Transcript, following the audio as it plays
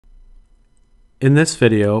In this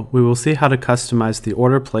video, we will see how to customize the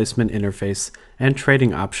order placement interface and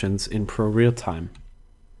trading options in ProRealTime.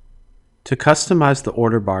 To customize the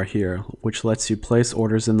order bar here, which lets you place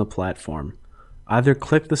orders in the platform, either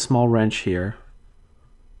click the small wrench here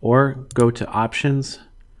or go to Options,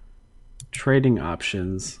 Trading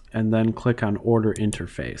Options, and then click on Order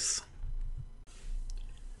Interface.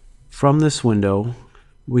 From this window,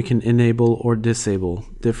 we can enable or disable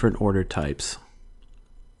different order types.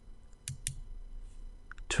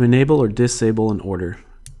 To enable or disable an order,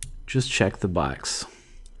 just check the box.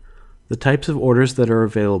 The types of orders that are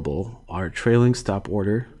available are trailing stop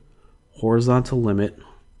order, horizontal limit,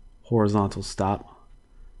 horizontal stop,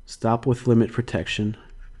 stop with limit protection,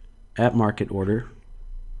 at market order,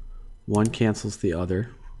 one cancels the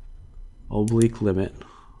other, oblique limit,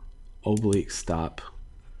 oblique stop,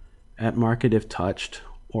 at market if touched,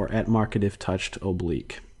 or at market if touched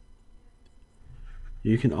oblique.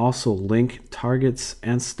 You can also link targets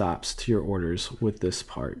and stops to your orders with this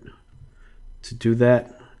part. To do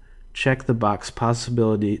that, check the box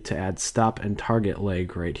possibility to add stop and target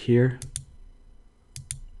leg right here.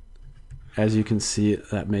 As you can see,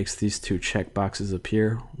 that makes these two check boxes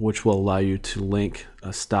appear, which will allow you to link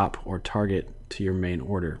a stop or target to your main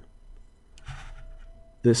order.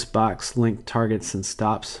 This box, link targets and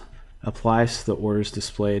stops, applies to the orders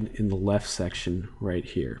displayed in the left section right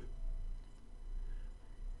here.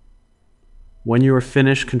 When you are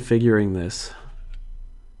finished configuring this,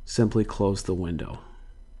 simply close the window.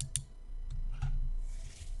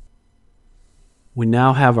 We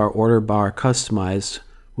now have our order bar customized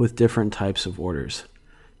with different types of orders.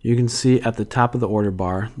 You can see at the top of the order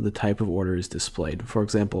bar the type of order is displayed. For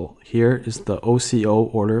example, here is the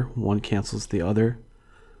OCO order, one cancels the other.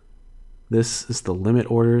 This is the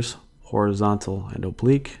limit orders, horizontal and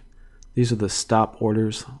oblique. These are the stop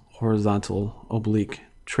orders, horizontal, oblique,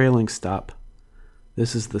 trailing stop.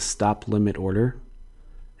 This is the stop limit order,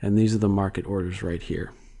 and these are the market orders right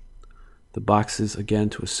here. The boxes, again,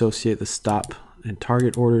 to associate the stop and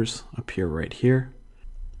target orders appear right here.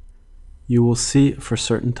 You will see for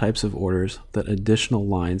certain types of orders that additional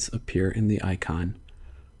lines appear in the icon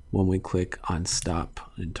when we click on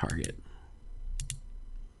stop and target.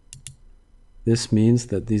 This means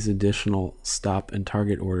that these additional stop and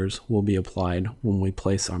target orders will be applied when we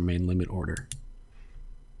place our main limit order.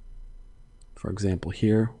 For example,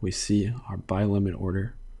 here we see our buy limit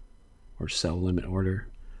order or sell limit order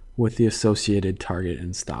with the associated target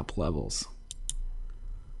and stop levels.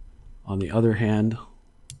 On the other hand,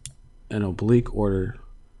 an oblique order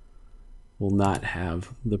will not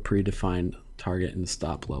have the predefined target and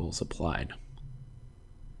stop levels applied.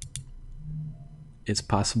 It's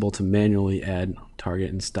possible to manually add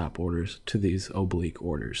target and stop orders to these oblique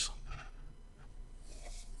orders.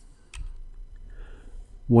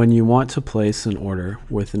 When you want to place an order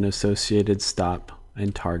with an associated stop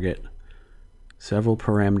and target, several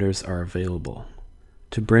parameters are available.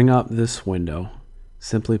 To bring up this window,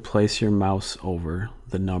 simply place your mouse over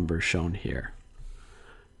the number shown here.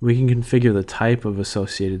 We can configure the type of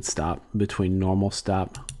associated stop between normal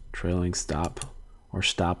stop, trailing stop, or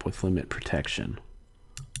stop with limit protection.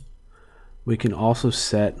 We can also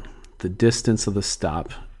set the distance of the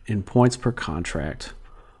stop in points per contract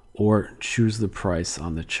or choose the price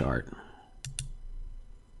on the chart.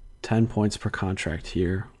 10 points per contract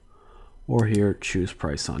here, or here choose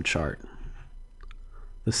price on chart.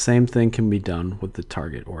 The same thing can be done with the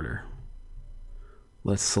target order.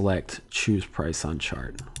 Let's select choose price on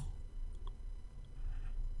chart.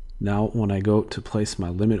 Now when I go to place my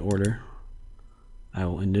limit order, I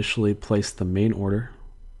will initially place the main order,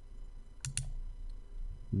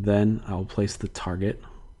 then I will place the target,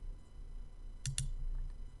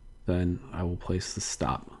 then I will place the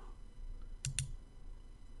stop.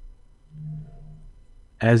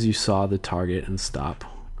 As you saw, the target and stop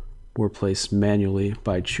were placed manually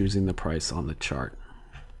by choosing the price on the chart.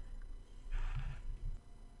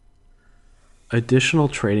 Additional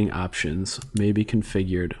trading options may be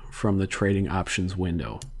configured from the Trading Options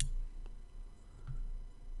window.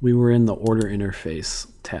 We were in the Order Interface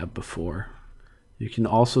tab before. You can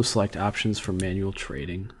also select options for manual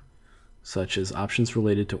trading, such as options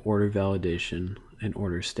related to order validation and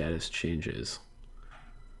order status changes,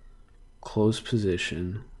 close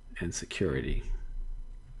position, and security.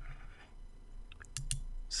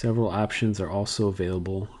 Several options are also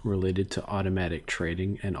available related to automatic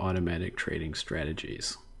trading and automatic trading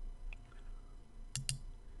strategies.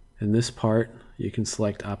 In this part, you can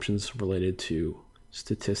select options related to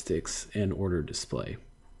statistics and order display.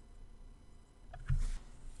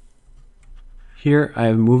 Here I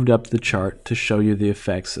have moved up the chart to show you the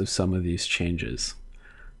effects of some of these changes.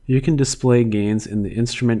 You can display gains in the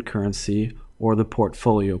instrument currency or the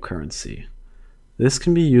portfolio currency. This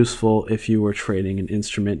can be useful if you were trading an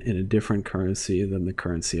instrument in a different currency than the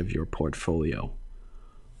currency of your portfolio.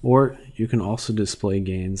 Or you can also display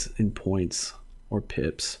gains in points or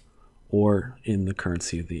pips or in the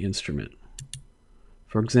currency of the instrument.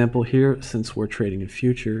 For example, here, since we're trading a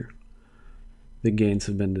future, the gains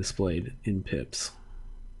have been displayed in pips.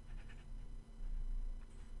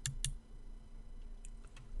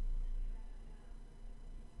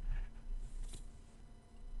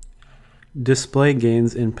 Display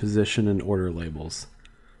gains in position and order labels.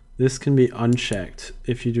 This can be unchecked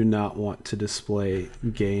if you do not want to display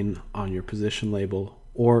gain on your position label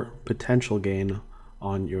or potential gain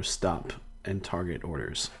on your stop and target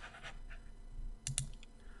orders.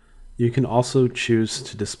 You can also choose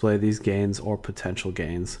to display these gains or potential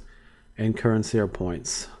gains in currency or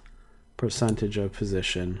points, percentage of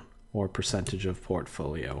position, or percentage of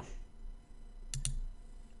portfolio.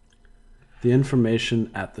 The information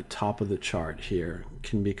at the top of the chart here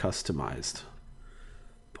can be customized.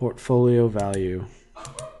 Portfolio value,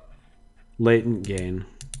 latent gain,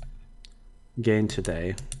 gain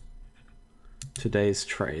today, today's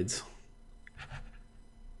trades,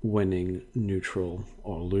 winning, neutral,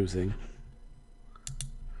 or losing,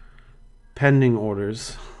 pending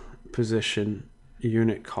orders, position,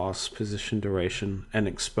 unit cost, position duration, and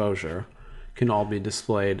exposure can all be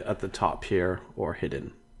displayed at the top here or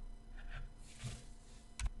hidden.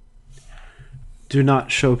 Do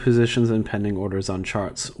not show positions and pending orders on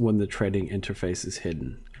charts when the trading interface is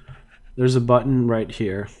hidden. There's a button right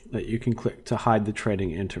here that you can click to hide the trading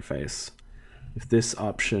interface. If this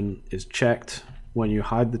option is checked, when you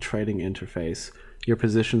hide the trading interface, your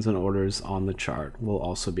positions and orders on the chart will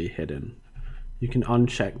also be hidden. You can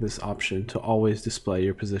uncheck this option to always display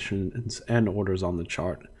your positions and orders on the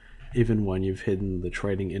chart, even when you've hidden the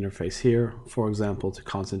trading interface here, for example, to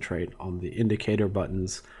concentrate on the indicator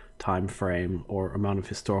buttons, time frame, or amount of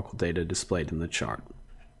historical data displayed in the chart.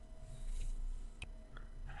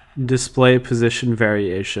 Display position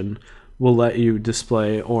variation will let you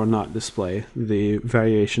display or not display the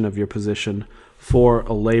variation of your position for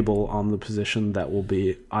a label on the position that will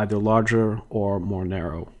be either larger or more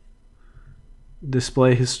narrow.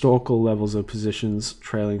 Display historical levels of positions,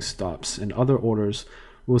 trailing stops, and other orders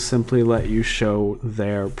will simply let you show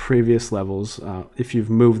their previous levels if you've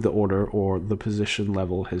moved the order or the position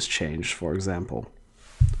level has changed, for example.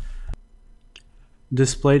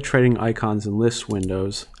 Display trading icons in list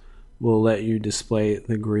windows will let you display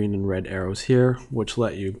the green and red arrows here, which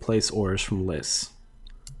let you place orders from lists.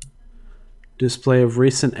 Display of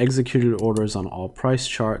recent executed orders on all price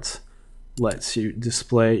charts lets you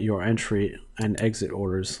display your entry and exit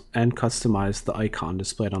orders and customize the icon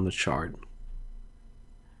displayed on the chart.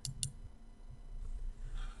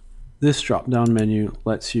 This drop-down menu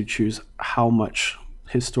lets you choose how much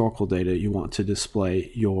historical data you want to display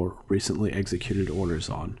your recently executed orders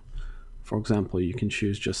on. For example, you can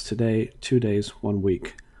choose just today, 2 days, 1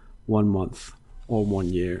 week, 1 month, or 1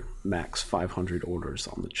 year, max 500 orders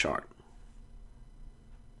on the chart.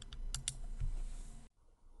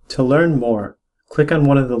 To learn more, click on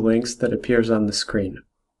one of the links that appears on the screen.